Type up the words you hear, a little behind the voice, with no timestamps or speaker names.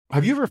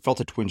Have you ever felt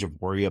a twinge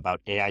of worry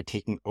about AI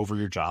taking over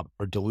your job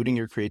or diluting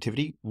your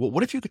creativity? Well,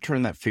 what if you could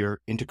turn that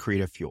fear into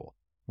creative fuel?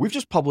 We've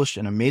just published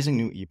an amazing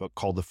new ebook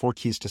called The 4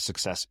 Keys to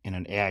Success in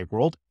an AI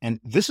World,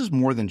 and this is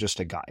more than just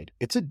a guide.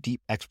 It's a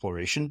deep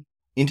exploration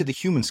into the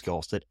human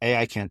skills that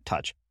AI can't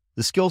touch,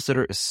 the skills that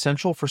are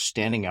essential for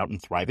standing out and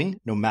thriving,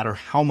 no matter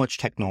how much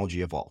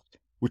technology evolves.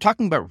 We're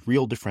talking about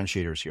real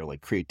differentiators here,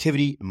 like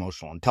creativity,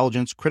 emotional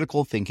intelligence,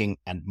 critical thinking,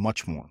 and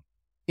much more.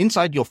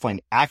 Inside, you'll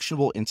find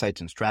actionable insights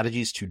and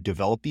strategies to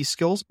develop these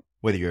skills,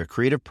 whether you're a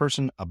creative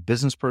person, a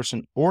business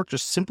person, or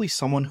just simply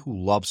someone who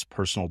loves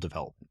personal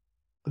development.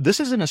 This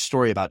isn't a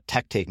story about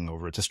tech taking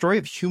over. It's a story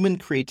of human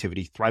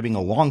creativity thriving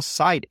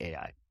alongside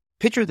AI.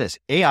 Picture this,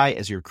 AI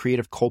as your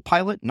creative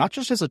co-pilot, not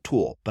just as a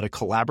tool, but a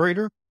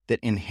collaborator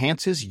that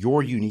enhances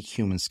your unique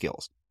human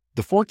skills.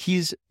 The 4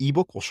 Keys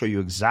ebook will show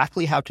you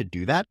exactly how to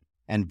do that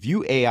and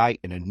view AI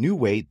in a new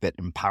way that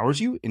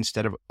empowers you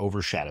instead of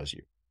overshadows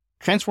you.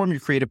 Transform your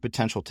creative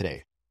potential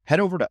today. Head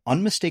over to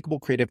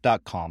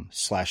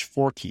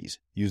unmistakablecreative.com/4keys.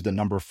 Use the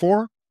number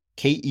 4,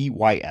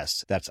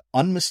 KEYS. That's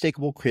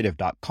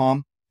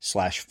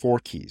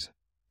unmistakablecreative.com/4keys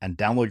and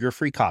download your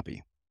free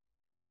copy.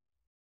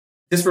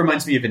 This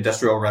reminds me of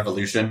Industrial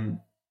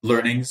Revolution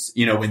learnings.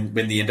 You know, when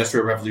the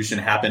Industrial Revolution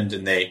happened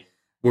and they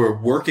were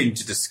working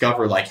to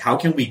discover, like, how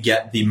can we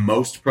get the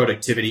most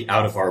productivity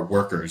out of our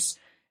workers?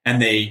 And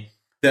the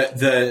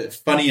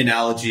funny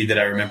analogy that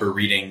I remember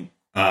reading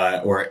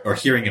or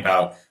hearing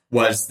about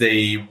was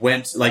they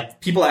went, like,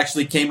 people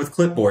actually came with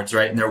clipboards,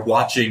 right? And they're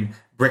watching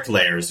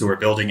bricklayers who are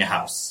building a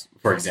house,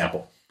 for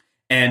example.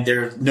 And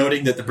they're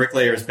noting that the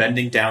bricklayer is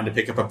bending down to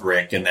pick up a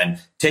brick and then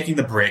taking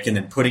the brick and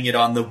then putting it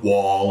on the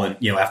wall and,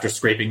 you know, after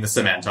scraping the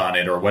cement on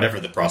it or whatever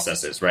the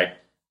process is, right?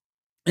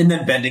 And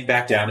then bending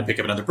back down to pick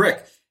up another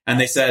brick. And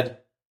they said,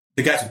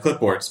 the guys with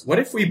clipboards, what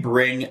if we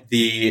bring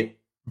the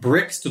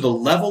bricks to the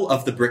level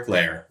of the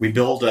bricklayer? We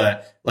build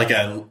a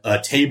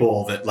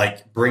table that,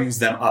 like, brings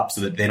them up so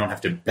that they don't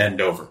have to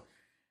bend over.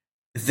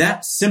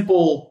 That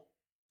simple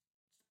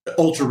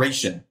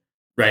alteration,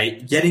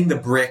 right? Getting the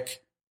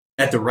brick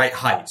at the right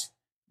height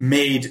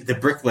made the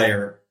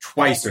bricklayer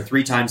twice or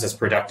 3 times as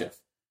productive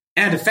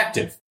and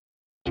effective.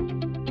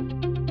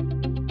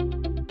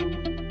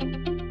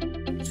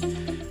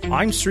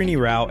 I'm Srini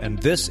Rao, and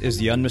this is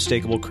the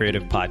Unmistakable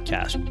Creative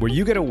Podcast, where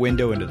you get a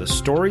window into the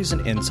stories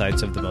and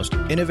insights of the most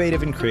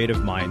innovative and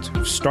creative minds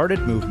who've started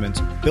movements,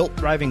 built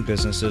thriving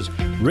businesses,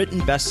 written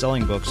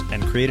best-selling books,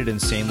 and created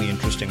insanely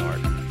interesting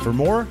art. For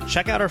more,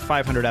 check out our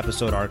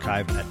 500-episode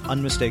archive at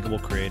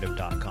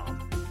unmistakablecreative.com.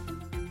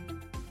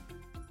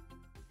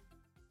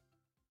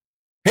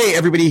 Hey,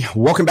 everybody.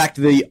 Welcome back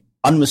to the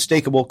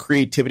Unmistakable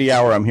Creativity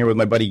Hour. I'm here with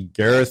my buddy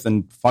Gareth,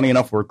 and funny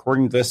enough, we're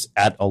recording this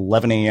at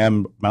 11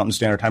 a.m. Mountain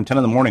Standard Time, 10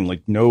 in the morning.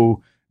 Like,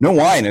 no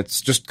wine. It's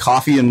just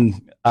coffee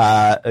and,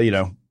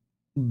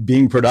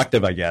 being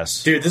productive, I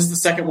guess. Dude, this is the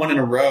second one in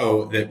a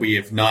row that we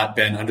have not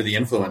been under the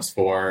influence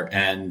for,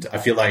 and I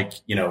feel like,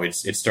 you know,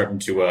 it's starting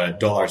to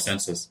dull our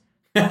senses.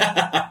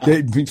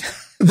 The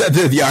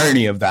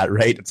irony of that,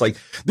 right? It's like,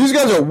 these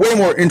guys are way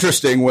more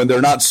interesting when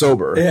they're not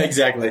sober. Yeah,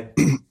 exactly.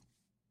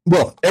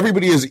 Well,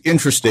 everybody is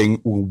interesting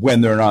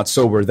when they're not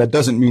sober. That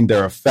doesn't mean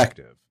they're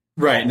effective.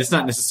 Right. And it's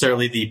not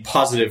necessarily the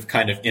positive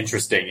kind of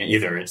interesting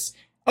either. It's,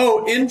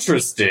 oh,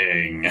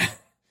 interesting.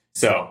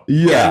 So,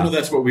 yeah, I know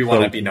that's what we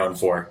want to be known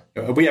for.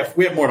 We have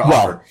more to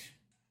offer.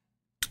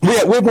 We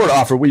have more to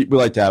offer. We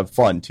like to have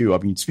fun, too. I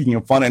mean, speaking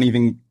of fun,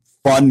 anything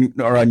fun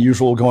or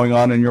unusual going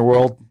on in your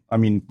world? I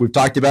mean, we've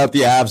talked about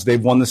the Avs.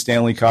 They've won the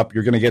Stanley Cup.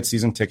 You're going to get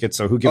season tickets,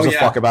 so who gives a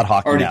fuck about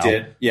hockey now? Already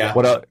did, yeah.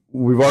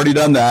 We've already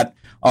done that.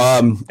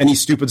 Any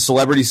stupid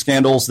celebrity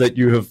scandals that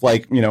you have,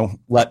 like, you know,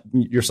 let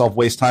yourself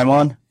waste time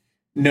on?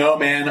 No,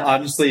 man.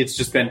 Honestly, it's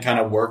just been kind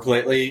of work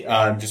lately.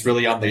 Just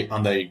really on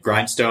the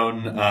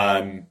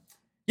grindstone.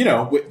 You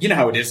know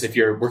how it is if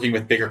you're working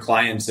with bigger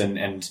clients,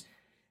 and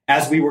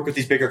as we work with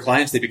these bigger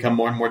clients, they become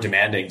more and more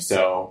demanding.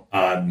 So,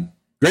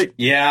 great.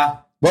 Yeah.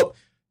 Well,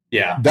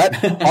 yeah.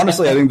 That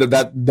honestly, I think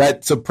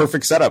that's a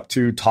perfect setup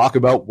to talk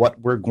about what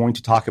we're going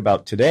to talk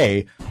about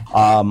today,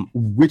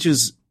 which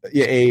is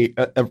a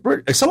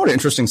somewhat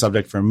interesting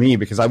subject for me,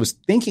 because I was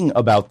thinking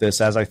about this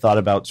as I thought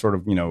about sort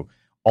of, you know,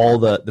 all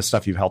the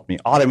stuff you've helped me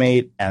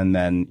automate, and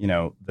then, you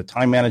know, the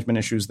time management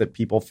issues that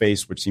people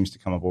face, which seems to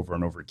come up over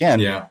and over again.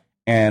 Yeah.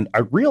 And I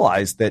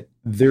realized that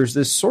there's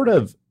this sort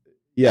of,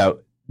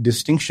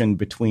 distinction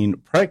between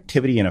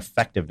productivity and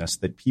effectiveness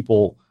that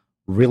people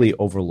really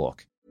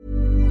overlook.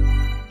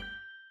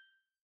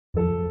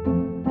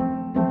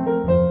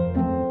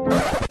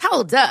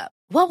 Hold up.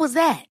 What was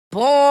that?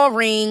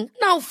 Boring.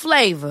 No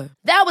flavor.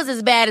 That was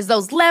as bad as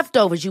those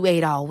leftovers you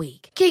ate all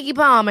week. Keke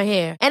Palmer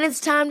here. And it's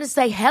time to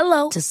say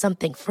hello to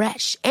something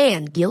fresh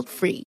and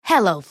guilt-free.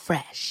 Hello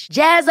Fresh.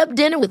 Jazz up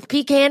dinner with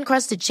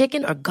pecan-crusted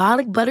chicken or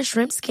garlic butter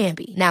shrimp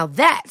scampi. Now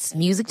that's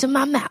music to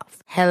my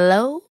mouth.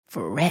 Hello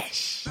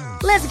Fresh.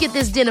 Let's get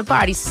this dinner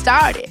party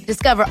started.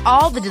 Discover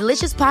all the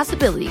delicious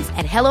possibilities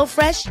at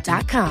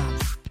HelloFresh.com.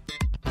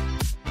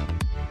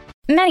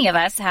 Many of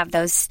us have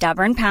those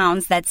stubborn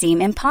pounds that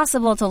seem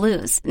impossible to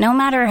lose, no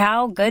matter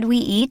how good we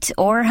eat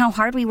or how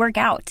hard we work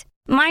out.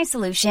 My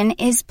solution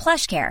is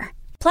PlushCare.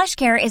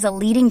 PlushCare is a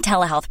leading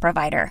telehealth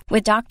provider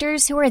with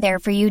doctors who are there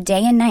for you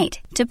day and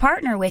night to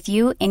partner with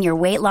you in your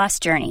weight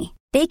loss journey.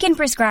 They can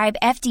prescribe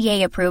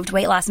FDA-approved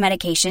weight loss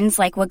medications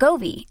like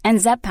Wegovy and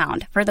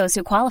Zepbound for those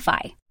who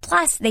qualify.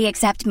 Plus, they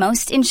accept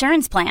most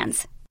insurance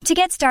plans. To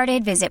get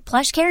started, visit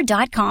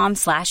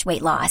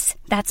plushcare.com/weightloss.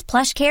 That's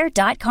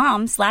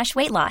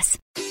plushcare.com/weightloss.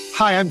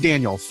 Hi, I'm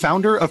Daniel,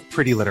 founder of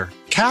Pretty Litter.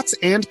 Cats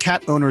and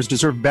cat owners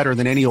deserve better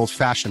than any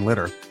old-fashioned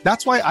litter.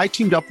 That's why I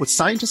teamed up with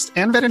scientists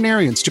and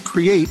veterinarians to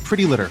create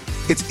Pretty Litter.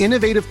 Its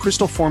innovative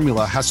crystal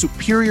formula has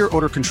superior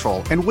odor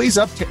control and weighs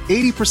up to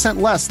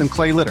 80% less than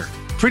clay litter.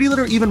 Pretty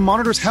Litter even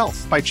monitors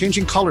health by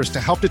changing colors to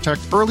help detect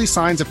early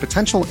signs of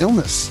potential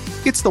illness.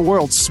 It's the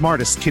world's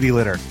smartest kitty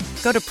litter.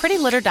 Go to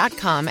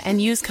prettylitter.com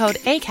and use code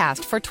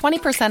ACAST for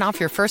 20% off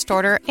your first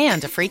order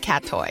and a free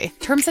cat toy.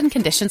 Terms and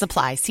conditions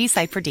apply. See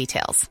site for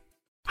details.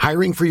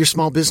 Hiring for your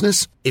small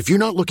business? If you're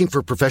not looking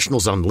for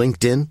professionals on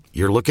LinkedIn,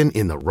 you're looking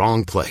in the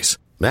wrong place.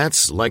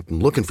 That's like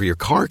looking for your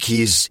car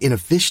keys in a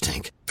fish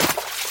tank.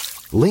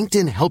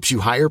 LinkedIn helps you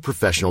hire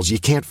professionals you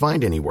can't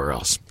find anywhere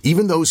else,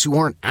 even those who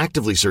aren't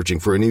actively searching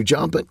for a new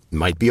job but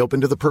might be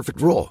open to the perfect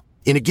role.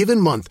 In a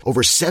given month,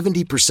 over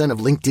 70% of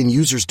LinkedIn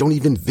users don't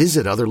even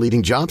visit other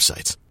leading job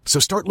sites. So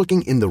start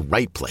looking in the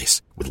right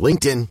place. With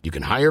LinkedIn, you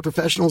can hire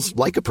professionals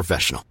like a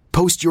professional.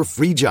 Post your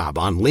free job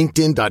on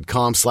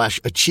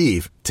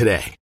linkedin.com/achieve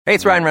today. Hey,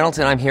 it's Ryan Reynolds,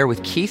 and I'm here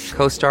with Keith,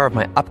 co-star of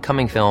my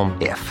upcoming film,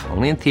 If,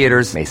 only in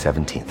theaters May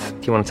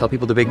 17th. Do you want to tell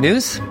people the big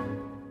news?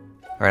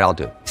 All right, I'll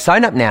do it.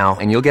 Sign up now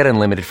and you'll get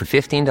unlimited for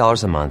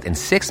 $15 a month and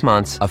 6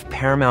 months of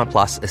Paramount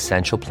Plus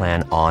Essential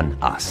Plan on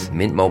us.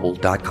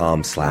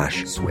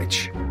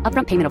 MintMobile.com/switch.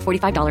 Upfront payment of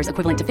 $45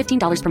 equivalent to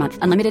 $15 per month.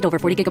 Unlimited over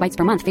 40 gigabytes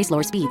per month. Face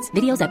lower speeds.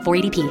 Videos at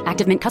 480p.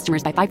 Active Mint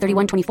customers by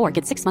 531.24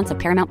 get 6 months of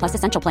Paramount Plus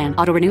Essential Plan.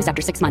 Auto renews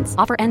after 6 months.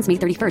 Offer ends May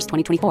 31st,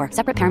 2024.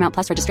 Separate Paramount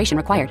Plus registration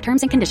required.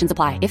 Terms and conditions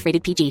apply if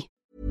rated PG.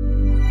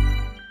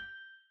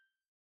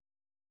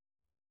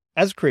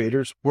 As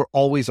creators, we're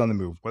always on the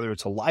move. Whether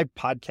it's a live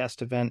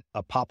podcast event,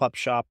 a pop-up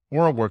shop,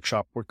 or a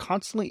workshop, we're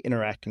constantly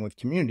interacting with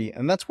community,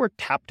 and that's where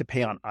Tap to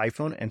Pay on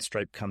iPhone and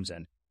Stripe comes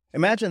in.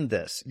 Imagine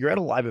this. You're at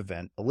a live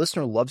event, a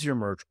listener loves your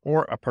merch,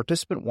 or a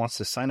participant wants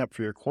to sign up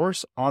for your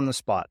course on the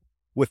spot.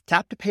 With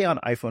Tap to Pay on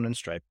iPhone and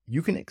Stripe,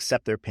 you can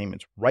accept their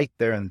payments right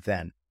there and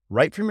then,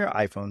 right from your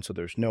iPhone, so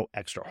there's no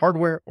extra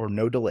hardware or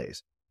no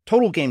delays.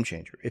 Total game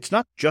changer. It's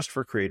not just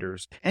for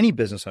creators. Any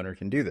business owner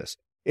can do this.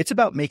 It's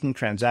about making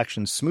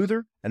transactions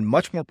smoother and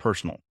much more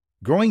personal,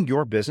 growing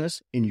your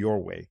business in your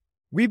way.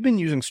 We've been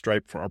using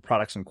Stripe for our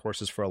products and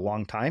courses for a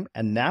long time,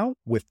 and now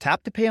with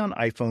Tap to Pay on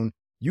iPhone,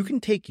 you can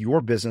take your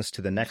business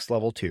to the next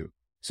level too.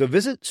 So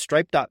visit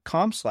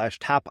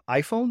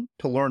stripe.com/tapiphone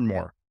to learn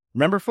more.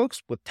 Remember,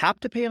 folks, with Tap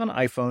to Pay on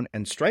iPhone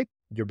and Stripe,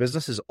 your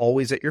business is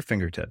always at your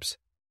fingertips.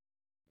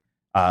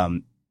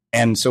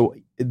 And so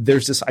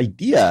there's this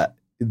idea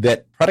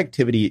that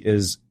productivity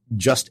is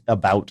just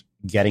about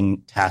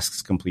getting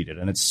tasks completed,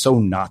 and it's so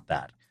not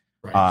that.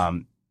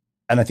 Right.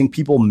 And I think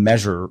people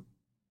measure,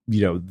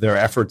 their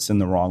efforts in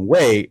the wrong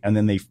way, and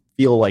then they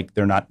feel like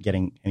they're not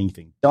getting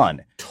anything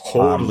done.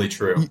 Totally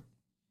true.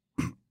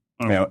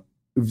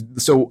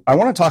 So I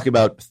want to talk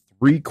about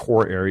 3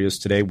 core areas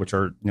today, which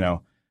are,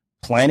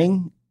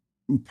 planning,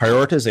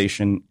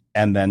 prioritization,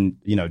 and then,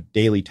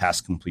 daily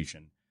task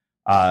completion.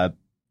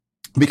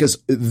 Because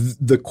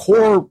the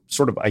core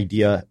sort of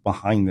idea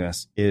behind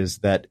this is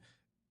that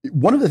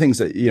one of the things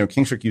that,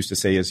 Kingstrick used to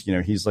say is,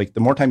 he's like,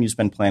 the more time you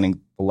spend planning,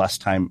 the less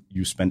time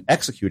you spend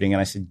executing. And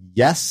I said,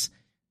 yes,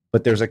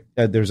 but there's a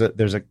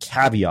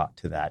caveat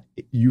to that.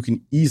 You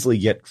can easily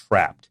get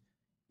trapped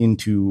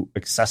into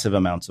excessive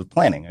amounts of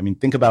planning. I mean,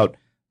 think about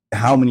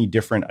how many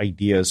different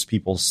ideas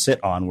people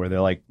sit on where they're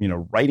like,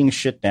 writing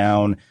shit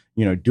down,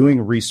 doing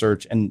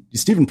research. And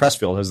Stephen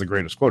Pressfield has the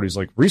greatest quote. He's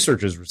like,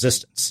 research is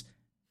resistance.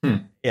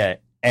 Yeah.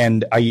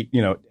 And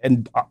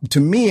to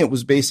me, it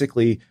was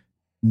basically,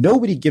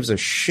 nobody gives a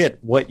shit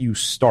what you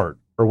start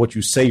or what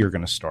you say you're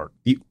going to start.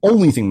 The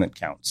only thing that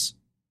counts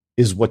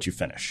is what you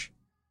finish.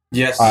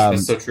 Yes,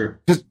 that's so true.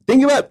 Just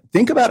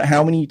think about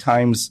how many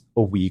times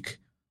a week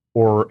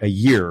or a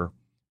year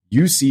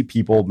you see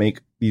people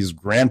make these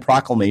grand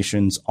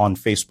proclamations on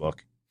Facebook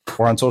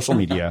or on social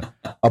media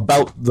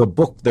about the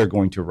book they're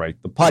going to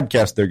write, the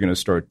podcast they're going to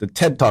start, the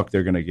TED Talk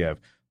they're going to give,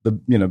 the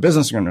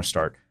business they're going to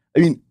start. I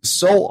mean,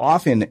 so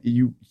often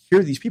you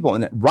hear these people,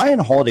 and Ryan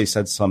Holiday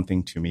said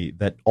something to me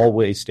that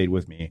always stayed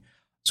with me.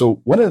 So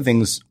one of the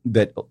things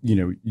that,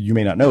 you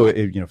may not know,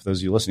 for those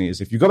of you listening, is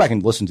if you go back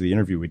and listen to the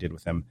interview we did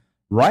with him,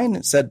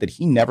 Ryan said that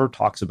he never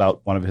talks about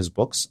one of his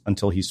books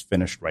until he's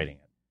finished writing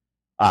it.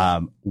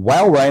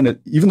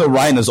 Even though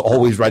Ryan is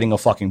always writing a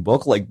fucking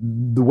book, like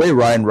the way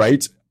Ryan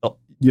writes,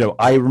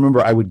 I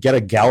remember I would get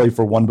a galley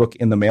for one book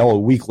in the mail. A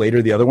week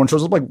later, the other one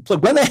shows up. Like,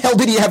 when the hell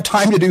did he have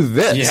time to do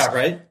this? Yeah,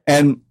 right.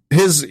 And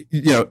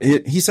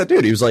he said,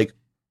 dude, he was like,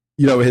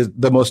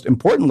 the most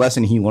important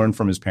lesson he learned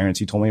from his parents,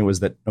 he told me, was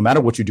that no matter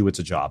what you do, it's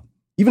a job.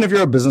 even if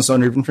you're a business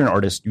owner, even if you're an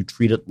artist, you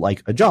treat it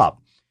like a job.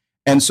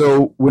 And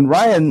so when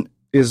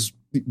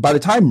by the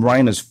time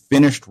Ryan is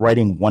finished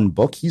writing one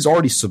book, he's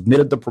already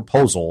submitted the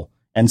proposal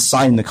and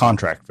signed the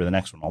contract for the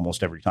next one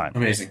almost every time.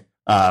 Amazing.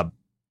 But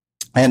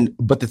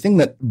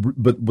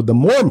the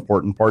more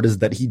important part is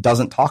that he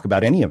doesn't talk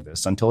about any of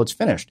this until it's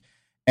finished.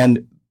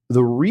 And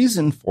the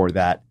reason for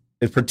that,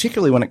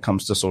 particularly when it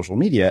comes to social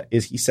media,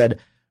 is he said,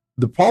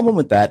 the problem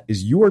with that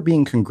is you are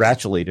being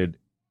congratulated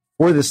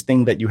for this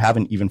thing that you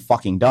haven't even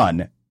fucking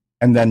done.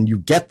 And then you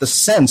get the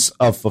sense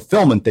of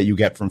fulfillment that you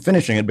get from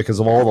finishing it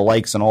because of all the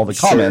likes and all the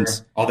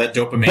comments. All that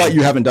dopamine. But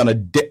you haven't done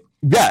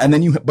and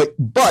then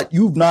but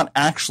you've not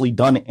actually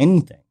done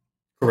anything.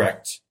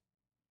 Correct.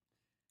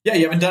 Yeah,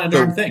 you haven't done a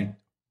darn thing.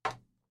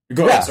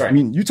 Go ahead, sorry. I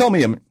mean, you tell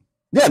me.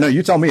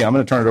 You tell me. I'm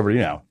going to turn it over to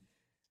you now.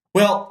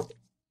 Well,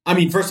 I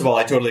mean, first of all,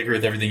 I totally agree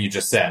with everything you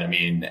just said. I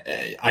mean,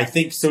 I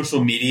think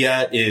social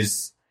media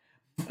is...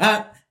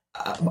 I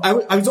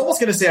was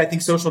almost going to say I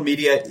think social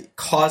media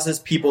causes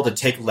people to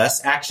take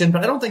less action,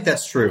 but I don't think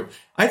that's true.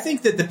 I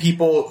think that the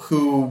people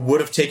who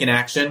would have taken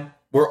action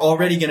were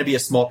already going to be a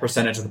small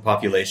percentage of the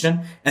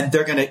population, and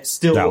they're going to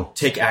still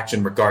take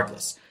action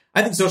regardless.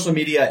 I think social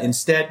media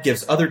instead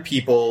gives other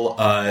people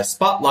a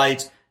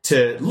spotlight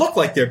to look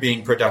like they're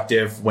being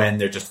productive when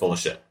they're just full of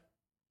shit.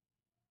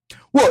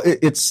 Well,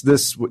 it's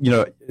this,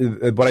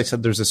 what I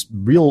said, there's this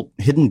real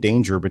hidden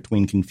danger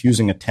between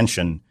confusing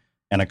attention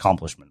and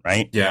accomplishment,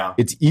 right? Yeah.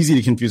 It's easy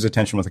to confuse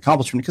attention with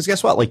accomplishment because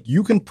guess what? Like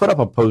you can put up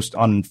a post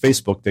on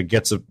Facebook that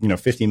gets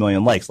 50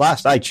 million likes.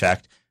 Last I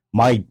checked,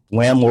 my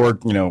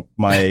landlord,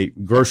 my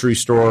grocery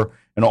store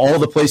and all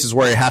the places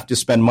where I have to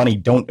spend money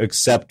don't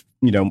accept,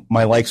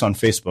 my likes on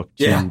Facebook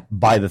to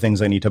buy the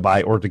things I need to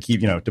buy or to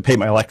keep, to pay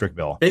my electric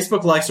bill.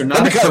 Facebook likes are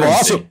not a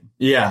currency.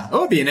 Yeah. It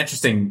would be an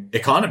interesting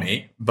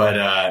economy,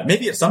 but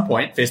maybe at some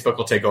point Facebook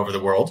will take over the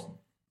world.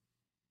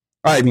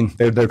 I mean,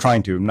 they're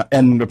trying to,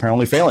 and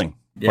apparently failing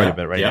quite a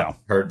bit right now.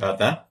 Heard about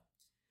that.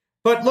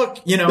 But look,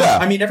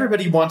 I mean,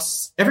 everybody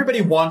wants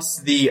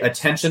the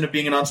attention of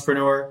being an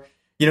entrepreneur.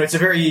 It's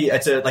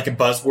like a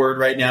buzzword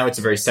right now. It's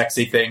a very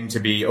sexy thing to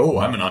be,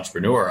 I'm an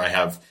entrepreneur. I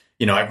have,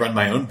 I run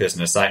my own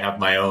business. I have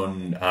my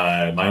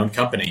own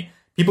company.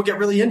 People get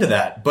really into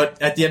that. But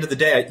at the end of the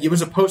day, it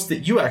was a post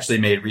that you actually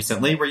made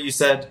recently where you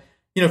said,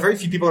 very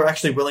few people are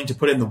actually willing to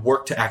put in the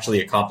work to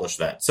actually accomplish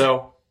that.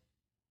 So,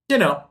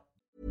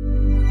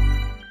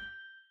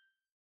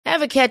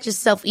 Ever catch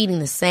yourself eating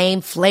the same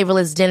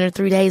flavorless dinner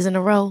 3 days in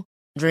a row?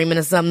 Dreaming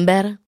of something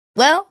better?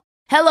 Well,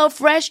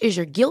 HelloFresh is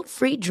your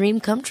guilt-free dream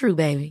come true,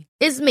 baby.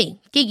 It's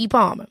me, Keke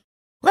Palmer.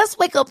 Let's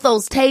wake up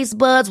those taste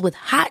buds with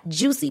hot,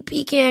 juicy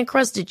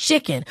pecan-crusted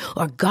chicken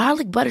or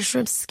garlic butter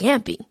shrimp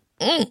scampi.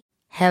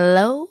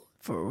 Hello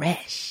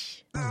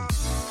Fresh.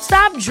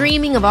 Stop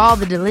dreaming of all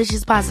the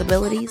delicious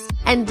possibilities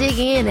and dig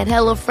in at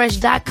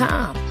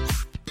HelloFresh.com.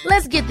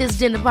 Let's get this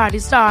dinner party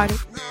started.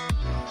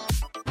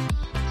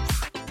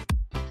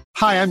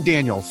 Hi, I'm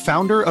Daniel,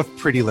 founder of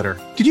Pretty Litter.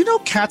 Did you know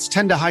cats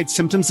tend to hide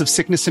symptoms of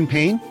sickness and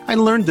pain? I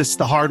learned this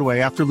the hard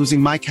way after losing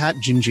my cat,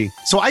 Gingy.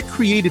 So I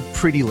created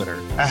Pretty Litter,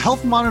 a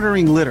health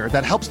monitoring litter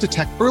that helps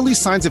detect early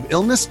signs of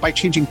illness by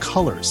changing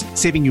colors,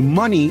 saving you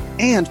money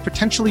and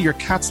potentially your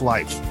cat's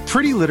life.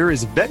 Pretty Litter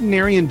is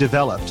veterinarian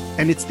developed,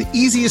 and it's the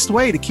easiest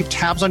way to keep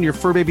tabs on your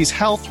fur baby's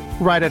health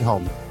right at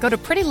home. Go to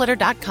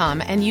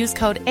prettylitter.com and use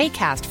code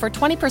ACAST for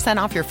 20%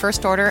 off your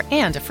first order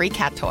and a free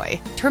cat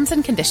toy. Terms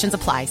and conditions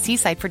apply. See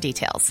site for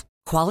details.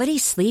 Quality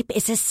sleep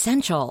is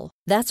essential.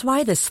 That's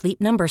why the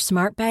Sleep Number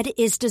Smart Bed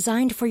is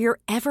designed for your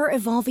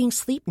ever-evolving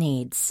sleep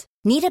needs.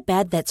 Need a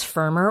bed that's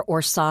firmer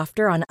or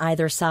softer on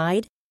either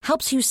side?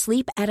 Helps you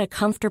sleep at a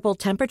comfortable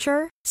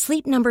temperature?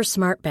 Sleep Number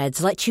Smart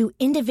Beds let you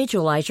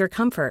individualize your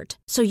comfort,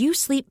 so you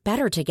sleep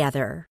better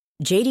together.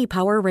 J.D.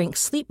 Power ranks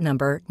Sleep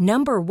Number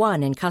number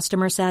 1 in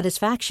customer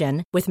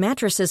satisfaction with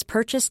mattresses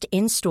purchased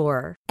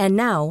in-store. And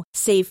now,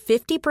 save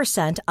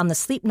 50% on the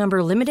Sleep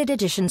Number Limited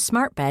Edition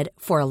Smart Bed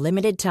for a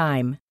limited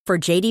time. For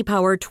J.D.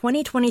 Power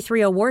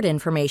 2023 award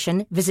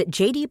information, visit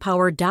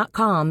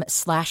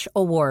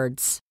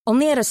jdpower.com/awards.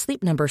 Only at a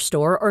Sleep Number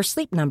store or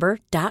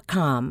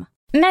sleepnumber.com.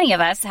 Many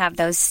of us have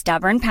those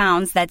stubborn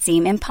pounds that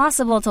seem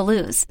impossible to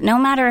lose, no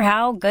matter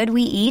how good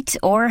we eat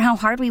or how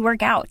hard we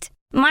work out.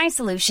 My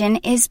solution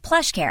is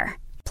PlushCare.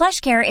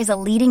 PlushCare is a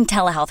leading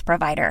telehealth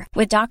provider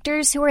with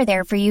doctors who are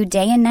there for you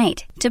day and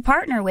night to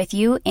partner with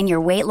you in your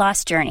weight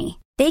loss journey.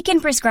 They can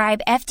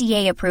prescribe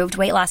FDA-approved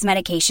weight loss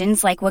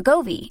medications like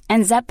Wegovy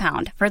and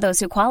Zepbound for those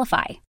who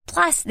qualify.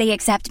 Plus, they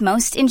accept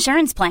most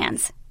insurance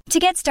plans. To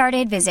get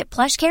started, visit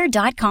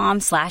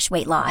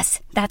plushcare.com/weightloss.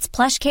 That's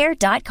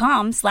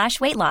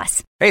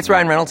plushcare.com/weightloss. Hey, it's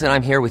Ryan Reynolds, and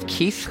I'm here with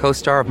Keith,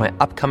 co-star of my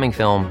upcoming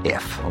film,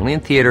 If, only in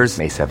theaters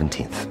May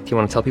 17th. Do you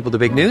want to tell people the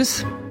big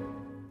news?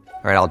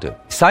 All right, I'll do it.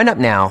 Sign up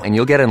now and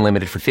you'll get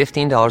unlimited for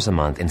 $15 a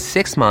month and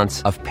 6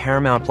 months of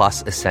Paramount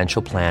Plus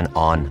Essential Plan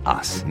on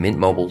us.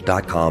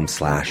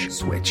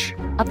 MintMobile.com/switch.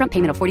 Upfront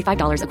payment of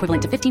 $45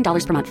 equivalent to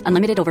 $15 per month.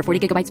 Unlimited over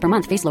 40 gigabytes per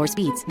month. Face lower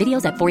speeds.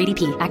 Videos at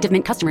 480p. Active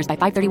Mint customers by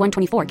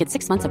 531.24 get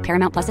 6 months of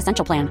Paramount Plus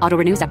Essential Plan. Auto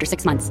renews after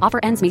 6 months. Offer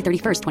ends May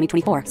 31st,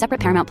 2024. Separate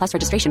Paramount Plus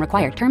registration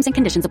required. Terms and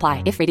conditions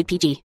apply if rated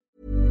PG.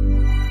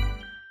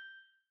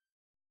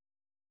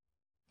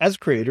 As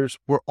creators,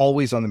 we're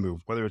always on the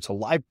move. Whether it's a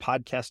live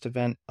podcast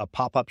event, a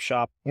pop-up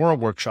shop, or a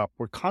workshop,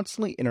 we're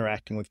constantly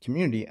interacting with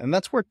community, and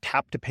that's where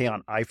Tap to Pay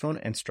on iPhone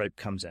and Stripe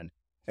comes in.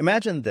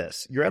 Imagine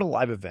this. You're at a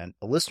live event,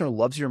 a listener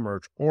loves your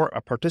merch, or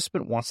a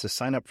participant wants to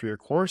sign up for your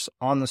course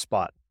on the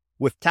spot.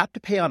 With Tap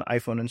to Pay on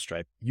iPhone and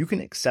Stripe, you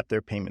can accept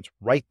their payments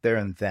right there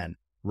and then,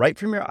 right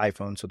from your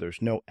iPhone, so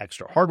there's no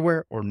extra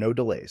hardware or no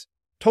delays.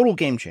 Total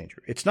game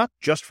changer. It's not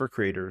just for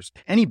creators.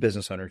 Any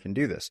business owner can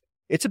do this.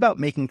 It's about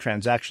making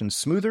transactions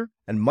smoother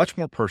and much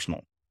more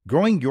personal,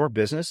 growing your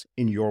business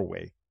in your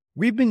way.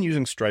 We've been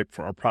using Stripe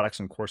for our products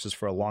and courses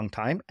for a long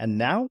time, and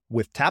now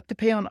with Tap to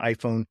Pay on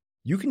iPhone,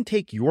 you can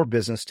take your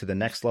business to the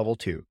next level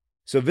too.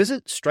 So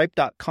visit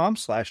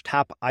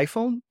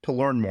stripe.com/tapiphone to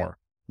learn more.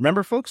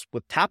 Remember, folks,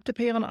 with Tap to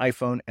Pay on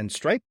iPhone and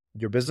Stripe,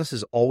 your business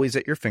is always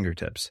at your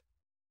fingertips.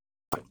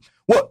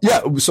 Well,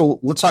 yeah. So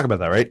let's talk about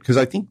that, right? Because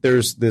I think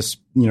there's this,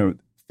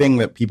 thing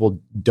that people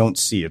don't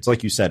see. It's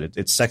like you said,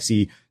 it's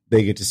sexy.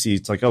 They get to see,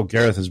 it's like, oh,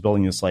 Gareth is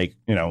building this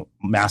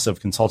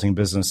massive consulting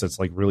business that's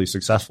like really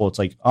successful. It's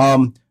like,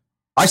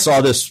 I saw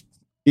this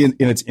in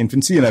its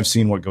infancy and I've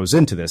seen what goes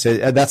into this.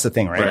 That's the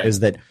thing, right?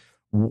 Is that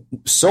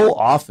so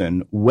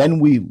often when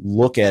we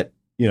look at,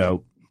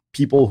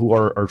 people who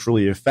are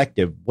truly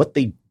effective, what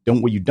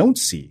you don't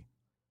see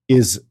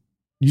is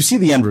you see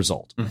the end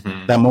result,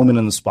 that moment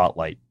in the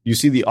spotlight. You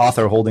see the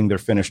author holding their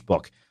finished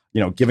book,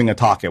 giving a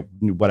talk at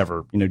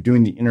whatever,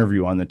 doing the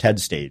interview on the TED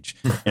stage,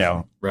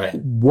 Right.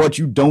 What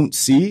you don't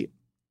see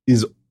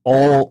is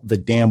all the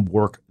damn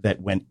work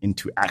that went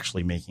into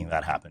actually making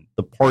that happen.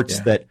 The parts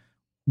that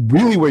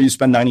really where you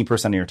spend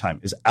 90% of your time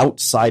is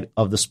outside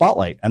of the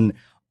spotlight. And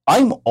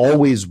I'm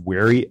always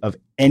wary of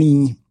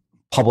any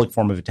public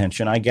form of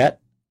attention I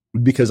get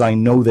because I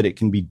know that it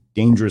can be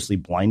dangerously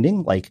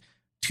blinding, like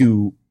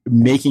to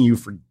making you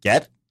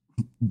forget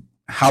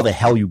how the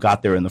hell you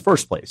got there in the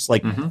first place.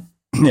 Like,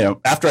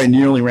 after I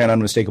nearly ran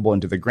Unmistakable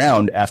into the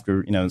ground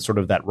after, sort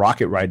of that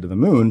rocket ride to the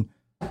moon,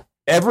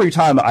 every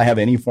time I have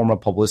any form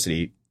of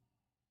publicity,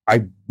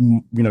 I,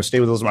 stay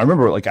with those. I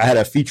remember I had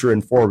a feature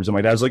in Forbes and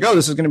my dad's like, oh,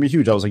 this is going to be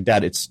huge. I was like,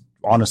 Dad, it's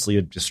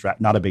honestly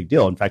not a big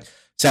deal. In fact,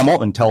 Sam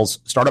Altman tells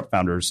startup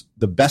founders,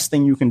 the best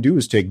thing you can do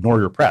is to ignore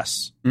your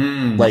press.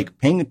 Like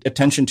paying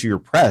attention to your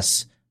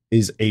press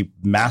is a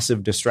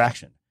massive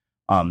distraction.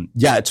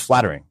 It's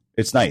flattering.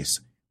 It's nice.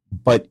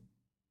 But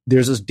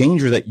there's this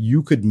danger that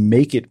you could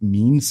make it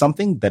mean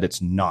something that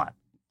it's not.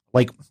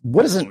 Like,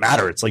 what does it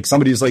matter? It's like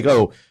somebody's like,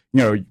 oh,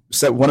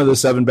 set one of the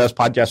 7 best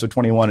podcasts of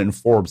 21 in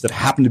Forbes that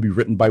happened to be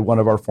written by one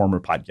of our former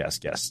podcast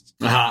guests.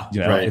 Right.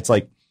 It's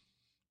like,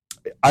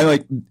 I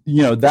like,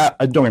 that,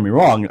 don't get me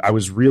wrong. I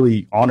was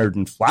really honored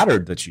and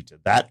flattered that she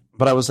did that.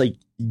 But I was like,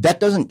 that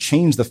doesn't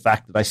change the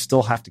fact that I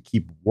still have to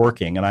keep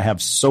working and I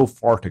have so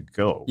far to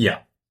go. Yeah.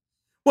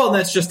 Well,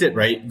 that's just it,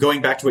 right?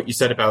 Going back to what you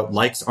said about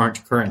likes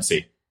aren't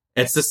currency.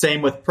 It's the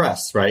same with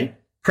press, right?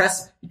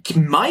 Press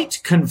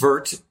might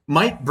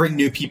bring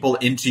new people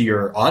into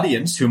your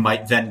audience who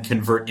might then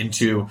convert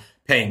into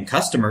paying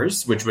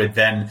customers, which would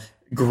then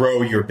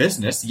grow your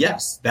business.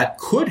 Yes, that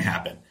could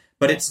happen,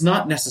 but it's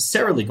not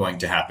necessarily going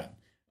to happen,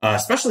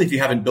 especially if you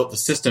haven't built the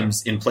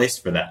systems in place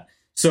for that.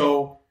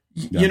 So,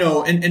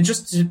 and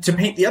just to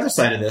paint the other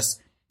side of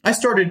this, I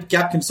started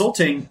Gap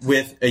Consulting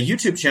with a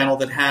YouTube channel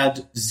that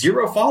had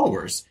 0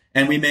 followers.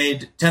 And we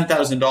made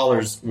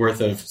 $10,000 worth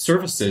of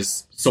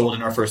services sold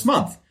in our first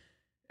month.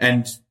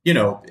 And,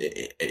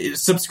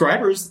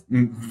 subscribers,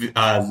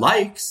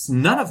 likes,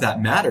 none of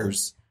that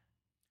matters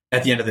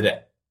at the end of the day.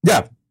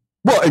 Yeah.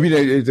 Well, I mean,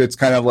 it's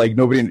kind of like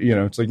nobody,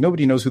 it's like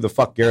nobody knows who the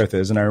fuck Gareth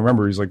is. And I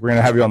remember he's like, we're going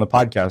to have you on the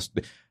podcast.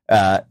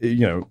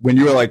 When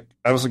you were like,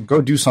 I was like, go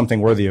do something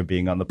worthy of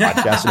being on the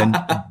podcast. And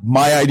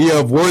my idea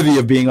of worthy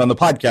of being on the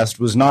podcast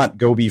was not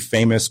go be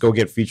famous, go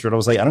get featured. I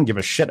was like, I don't give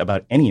a shit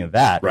about any of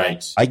that.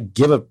 Right. I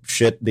give a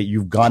shit that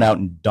you've gone out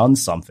and done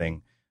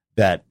something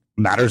that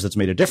matters, that's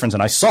made a difference.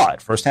 And I saw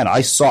it firsthand. I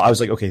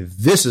was like, okay,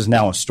 this is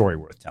now a story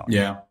worth telling.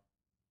 Yeah.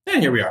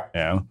 And here we are.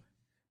 Yeah.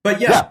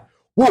 But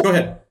Well, go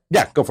ahead.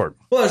 Yeah, go for it.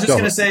 Well, I was just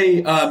going to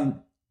say,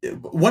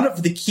 one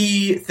of the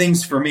key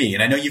things for me,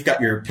 and I know you've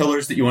got your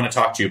pillars that you want to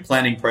talk to,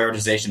 planning,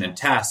 prioritization, and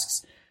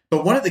tasks.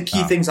 But one of the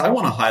key things I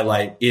want to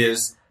highlight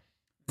is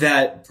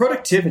that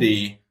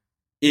productivity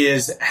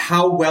is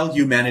how well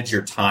you manage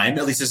your time.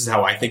 At least this is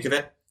how I think of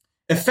it.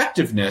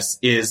 Effectiveness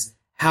is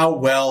how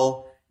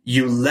well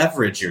you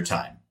leverage your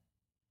time.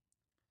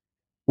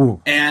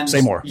 Ooh, and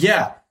say more.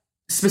 Yeah.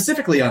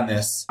 Specifically on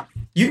this,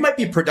 you might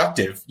be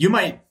productive. You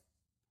might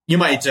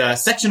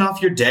section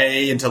off your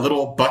day into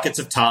little buckets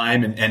of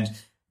time and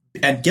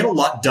get a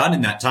lot done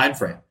in that time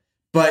frame.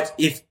 But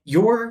if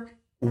your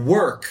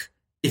work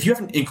if you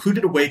haven't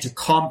included a way to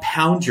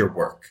compound your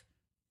work,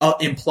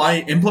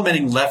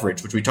 implementing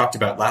leverage, which we talked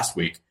about last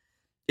week,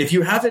 if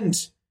you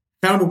haven't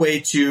found a way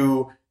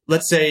to,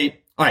 let's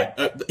say, all right,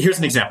 here's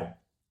an example.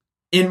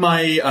 In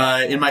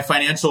my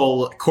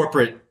financial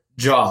corporate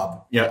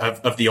job,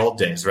 of the old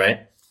days,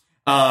 right?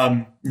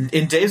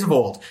 In days of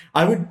old,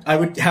 I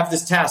would have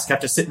this task, have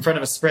to sit in front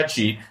of a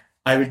spreadsheet.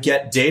 I would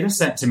get data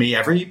sent to me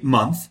every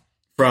month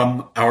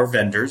from our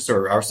vendors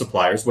or our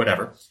suppliers,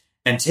 whatever,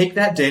 and take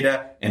that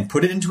data and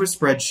put it into a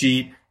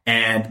spreadsheet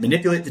and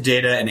manipulate the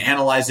data and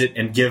analyze it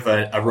and give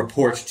a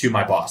report to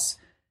my boss.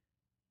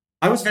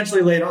 I was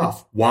eventually laid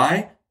off.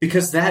 Why?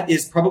 Because that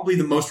is probably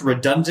the most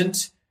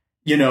redundant,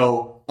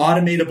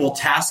 automatable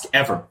task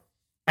ever.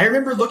 I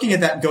remember looking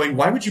at that and going,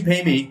 why would you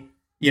pay me,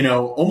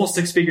 almost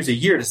 6 figures a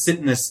year to sit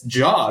in this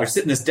job or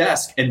sit in this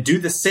desk and do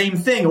the same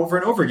thing over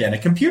and over again? A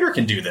computer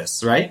can do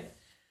this, right?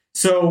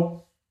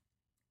 So,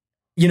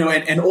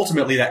 and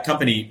ultimately that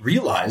company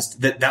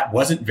realized that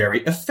wasn't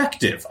very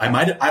effective.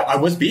 I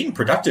was being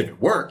productive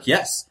at work,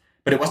 yes,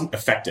 but it wasn't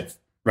effective,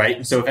 right?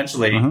 And so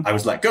eventually I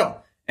was let go.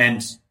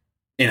 And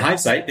in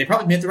hindsight, they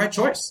probably made the right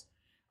choice.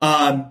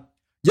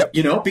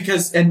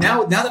 Because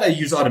now that I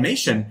use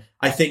automation,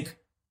 I think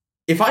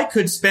if I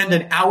could spend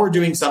an hour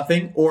doing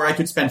something, or I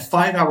could spend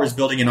 5 hours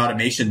building an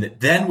automation that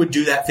then would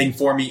do that thing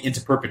for me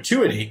into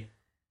perpetuity,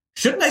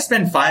 shouldn't I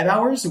spend 5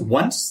 hours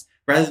once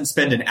rather than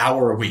spend an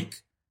hour a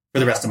week for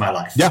the rest of my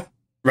life? Yeah.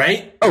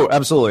 Right? Oh,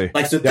 absolutely.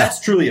 That's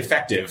truly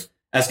effective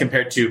as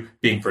compared to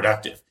being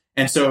productive.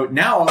 And so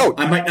now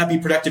I might not be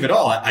productive at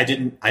all. I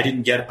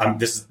didn't get,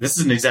 this is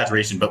an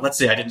exaggeration, but let's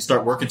say I didn't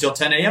start work until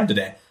 10 a.m.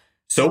 today.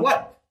 So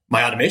what?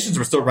 My automations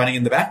were still running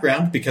in the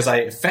background because I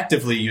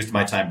effectively used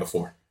my time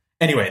before.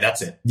 Anyway,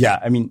 that's it. Yeah.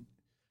 I mean,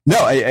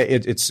 no,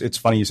 it's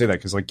funny you say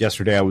that, because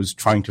yesterday I was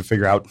trying to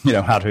figure out,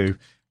 how to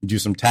do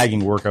some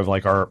tagging work of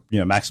our,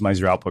 maximize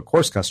your output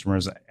course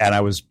customers. And I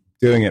was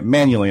doing it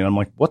manually, and I'm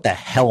like, what the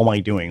hell am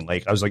I doing?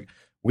 I was like,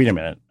 wait a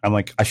minute. I'm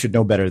like, I should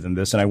know better than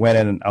this. And I went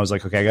in and I was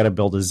like, okay, I got to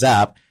build a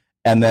Zap.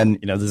 And then,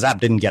 the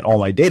Zap didn't get all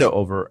my data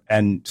over.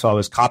 And so I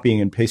was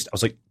copying and pasting. I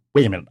was like,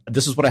 wait a minute,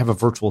 this is what I have a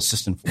virtual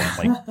assistant for.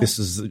 This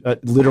is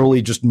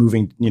literally just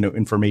moving,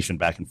 information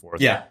back and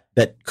forth. Yeah.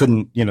 That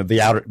couldn't,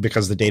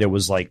 because the data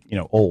was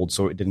old,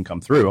 so it didn't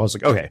come through. I was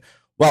like, okay,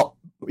 well,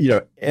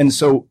 and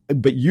so,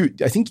 but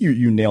I think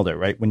you nailed it,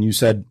 right? When you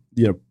said,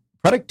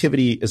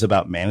 productivity is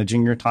about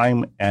managing your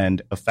time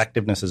and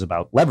effectiveness is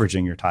about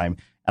leveraging your time.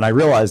 And I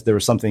realized there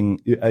was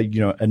something,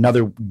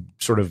 another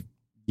sort of,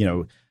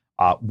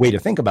 way to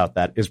think about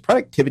that is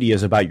productivity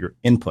is about your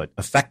input.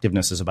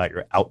 Effectiveness is about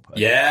your output.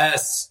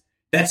 Yes.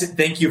 That's it.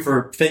 Thank you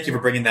for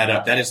bringing that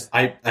up. That is,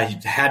 I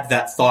had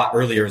that thought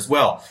earlier as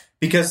well,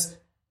 because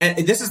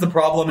this is the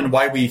problem and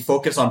why we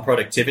focus on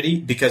productivity,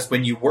 because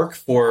when you work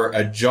for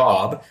a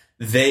job,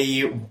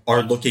 they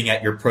are looking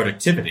at your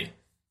productivity.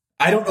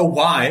 I don't know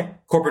why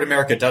corporate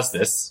America does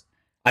this.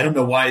 I don't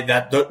know why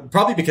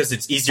probably because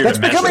it's easier to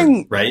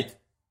measure, right?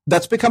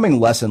 That's becoming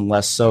less and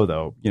less so,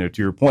 though, to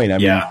your point. I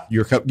mean,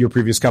 your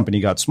previous company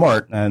got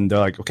smart and they're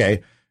like,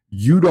 okay,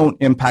 you don't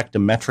impact a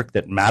metric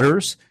that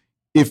matters.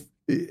 If,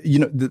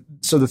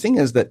 so the thing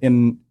is that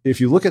if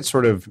you look at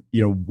sort of,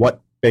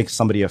 what makes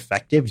somebody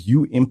effective,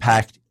 you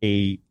impact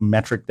a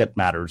metric that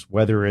matters,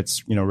 whether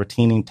it's,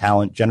 retaining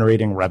talent,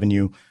 generating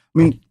revenue. I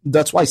mean,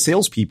 that's why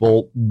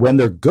salespeople, when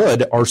they're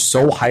good, are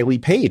so highly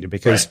paid,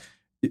 because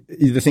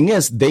the thing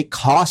is, they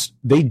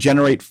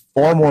generate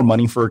far more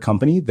money for a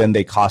company than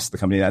they cost the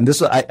company. And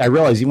this, I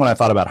realized even when I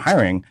thought about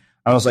hiring,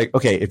 I was like,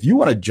 okay, if you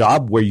want a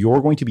job where you're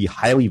going to be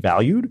highly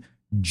valued,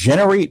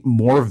 generate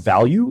more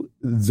value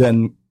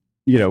than,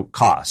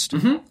 cost.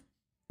 Mm-hmm.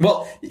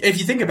 Well, if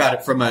you think about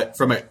it from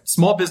a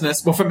small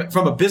business,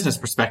 from a business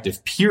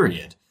perspective,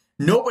 period,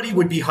 nobody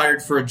would be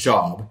hired for a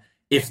job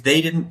if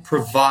they didn't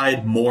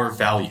provide more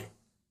value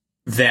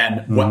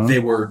than what they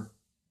were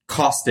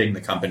costing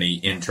the company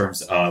in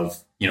terms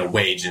of,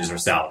 wages or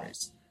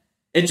salaries.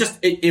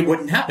 It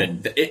wouldn't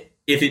happen.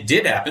 If it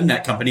did happen,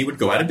 that company would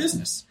go out of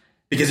business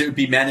because it would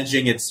be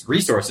managing its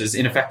resources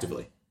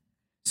ineffectively.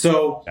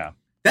 So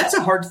that's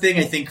a hard thing,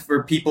 I think,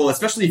 for people,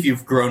 especially if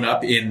you've grown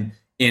up in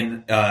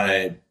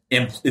the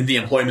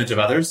employment of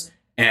others,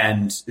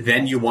 and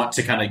then you want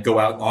to kind of go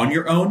out on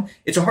your own.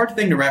 It's a hard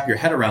thing to wrap your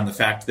head around, the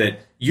fact that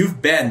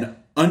you've been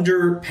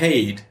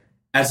underpaid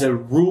as a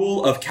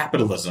rule of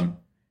capitalism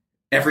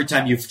every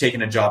time you've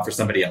taken a job for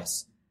somebody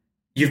else.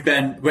 You've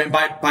been,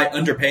 by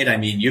underpaid, I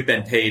mean you've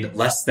been paid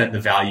less than the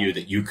value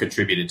that you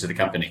contributed to the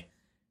company.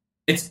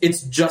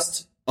 It's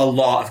just a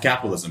law of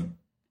capitalism.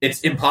 It's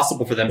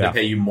impossible for them to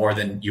pay you more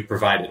than you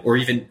provided, or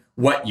even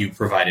what you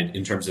provided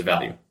in terms of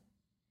value.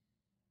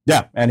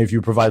 Yeah, and if you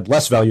provide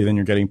less value than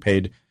you're getting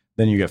paid,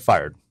 then you get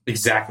fired.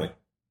 Exactly.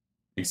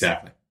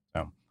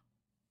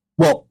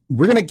 Well,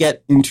 we're going to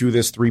get into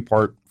this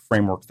 3-part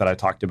framework that I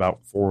talked about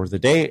for the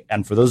day.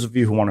 And for those of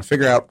you who want to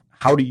figure out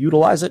how to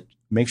utilize it,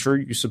 make sure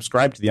you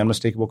subscribe to the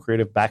Unmistakable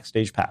Creative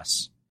Backstage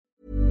Pass.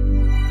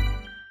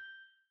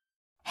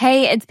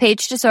 Hey, it's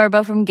Paige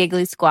DeSorbo from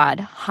Giggly Squad.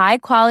 High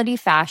quality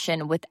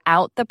fashion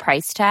without the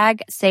price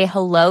tag. Say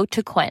hello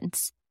to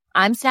Quince.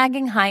 I'm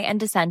snagging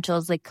high-end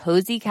essentials like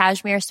cozy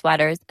cashmere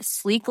sweaters,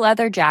 sleek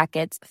leather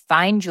jackets,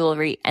 fine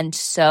jewelry, and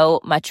so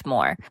much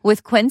more.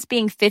 With Quince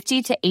being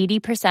 50 to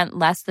 80%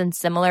 less than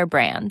similar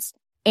brands.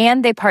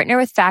 And they partner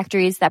with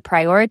factories that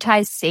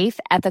prioritize safe,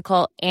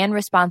 ethical, and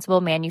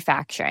responsible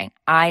manufacturing.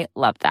 I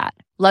love that.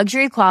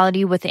 Luxury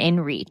quality within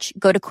reach.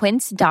 Go to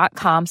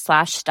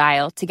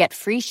quince.com/style to get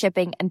free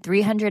shipping and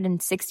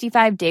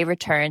 365-day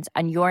returns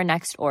on your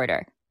next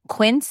order.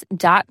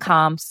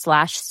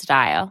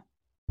 Quince.com/style.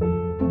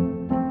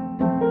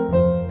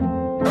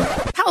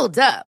 Hold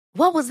up.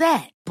 What was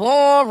that?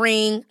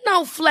 Boring.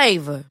 No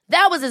flavor.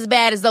 That was as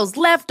bad as those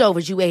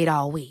leftovers you ate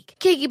all week.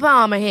 Keke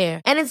Palmer here,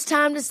 and it's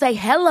time to say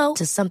hello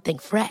to something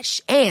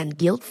fresh and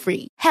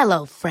guilt-free.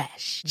 Hello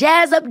Fresh.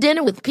 Jazz up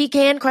dinner with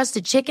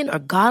pecan-crusted chicken or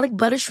garlic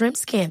butter shrimp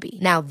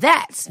scampi. Now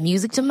that's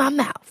music to my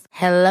mouth.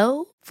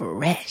 Hello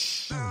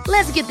Fresh.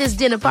 Let's get this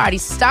dinner party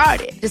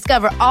started.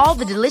 Discover all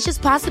the delicious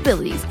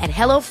possibilities at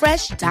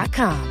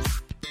hellofresh.com.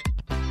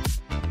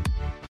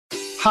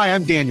 Hi,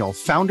 I'm Daniel,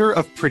 founder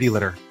of Pretty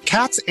Litter.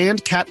 Cats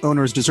and cat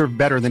owners deserve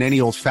better than any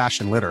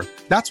old-fashioned litter.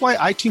 That's why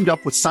I teamed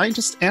up with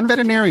scientists and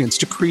veterinarians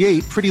to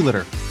create Pretty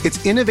Litter.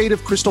 Its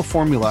innovative crystal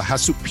formula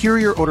has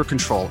superior odor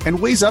control and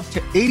weighs up to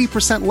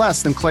 80%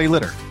 less than clay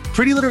litter.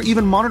 Pretty Litter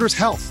even monitors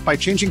health by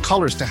changing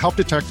colors to help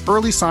detect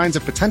early signs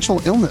of potential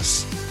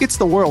illness. It's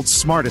the world's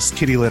smartest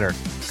kitty litter.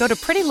 Go to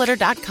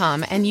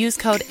prettylitter.com and use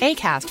code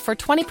ACAST for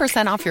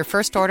 20% off your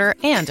first order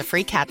and a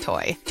free cat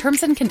toy.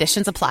 Terms and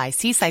conditions apply.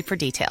 See site for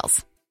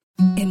details.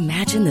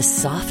 Imagine the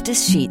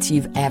softest sheets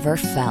you've ever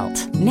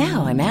felt.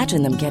 Now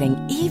imagine them getting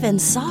even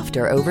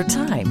softer over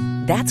time.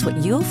 That's what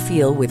you'll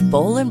feel with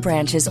Boll &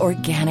 Branch's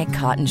organic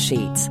cotton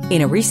sheets.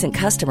 In a recent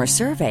customer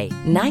survey,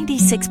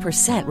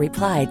 96%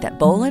 replied that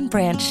Boll &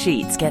 Branch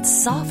sheets get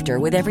softer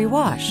with every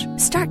wash.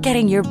 Start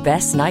getting your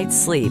best night's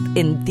sleep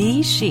in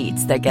these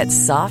sheets that get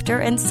softer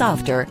and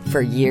softer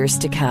for years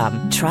to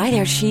come. Try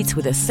their sheets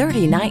with a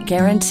 30-night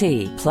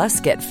guarantee.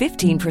 Plus, get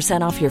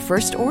 15% off your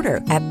first order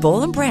at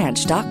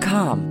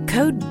bollandbranch.com.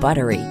 Code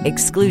BUTTERY.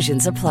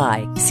 Exclusions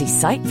apply. See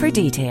site for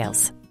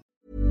details.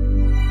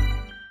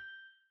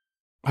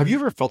 Have you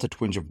ever felt a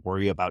twinge of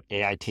worry about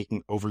AI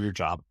taking over your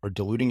job or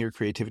diluting your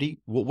creativity?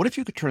 Well, what if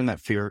you could turn that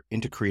fear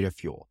into creative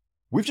fuel?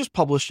 We've just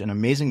published an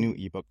amazing new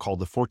ebook called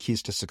The 4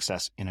 Keys to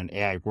Success in an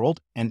AI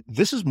World, and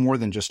this is more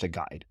than just a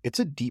guide. It's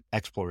a deep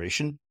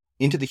exploration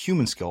into the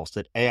human skills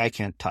that AI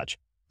can't touch,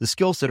 the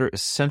skills that are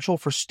essential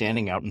for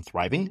standing out and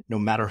thriving no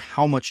matter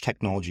how much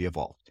technology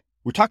evolved.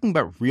 We're talking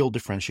about real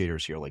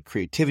differentiators here like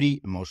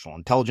creativity, emotional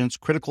intelligence,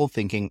 critical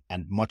thinking,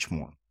 and much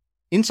more.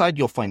 Inside,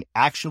 you'll find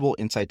actionable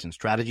insights and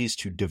strategies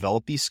to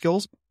develop these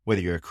skills,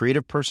 whether you're a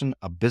creative person,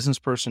 a business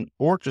person,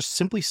 or just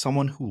simply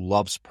someone who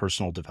loves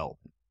personal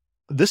development.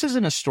 This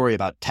isn't a story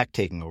about tech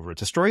taking over.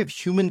 It's a story of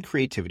human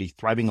creativity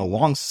thriving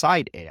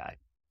alongside AI.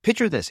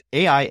 Picture this,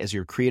 AI as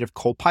your creative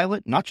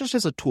co-pilot, not just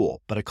as a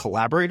tool, but a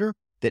collaborator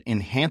that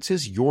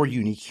enhances your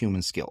unique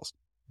human skills.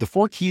 The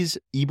 4 Keys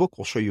ebook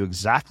will show you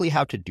exactly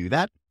how to do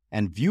that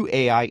and view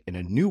AI in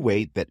a new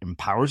way that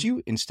empowers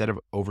you instead of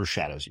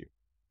overshadows you.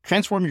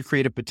 Transform your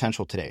creative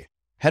potential today.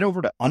 Head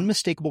over to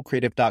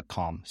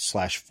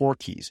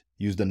unmistakablecreative.com/4keys.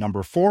 Use the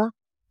number 4,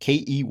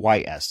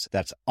 KEYS.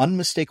 That's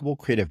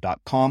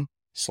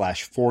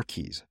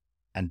unmistakablecreative.com/4keys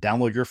and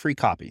download your free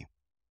copy.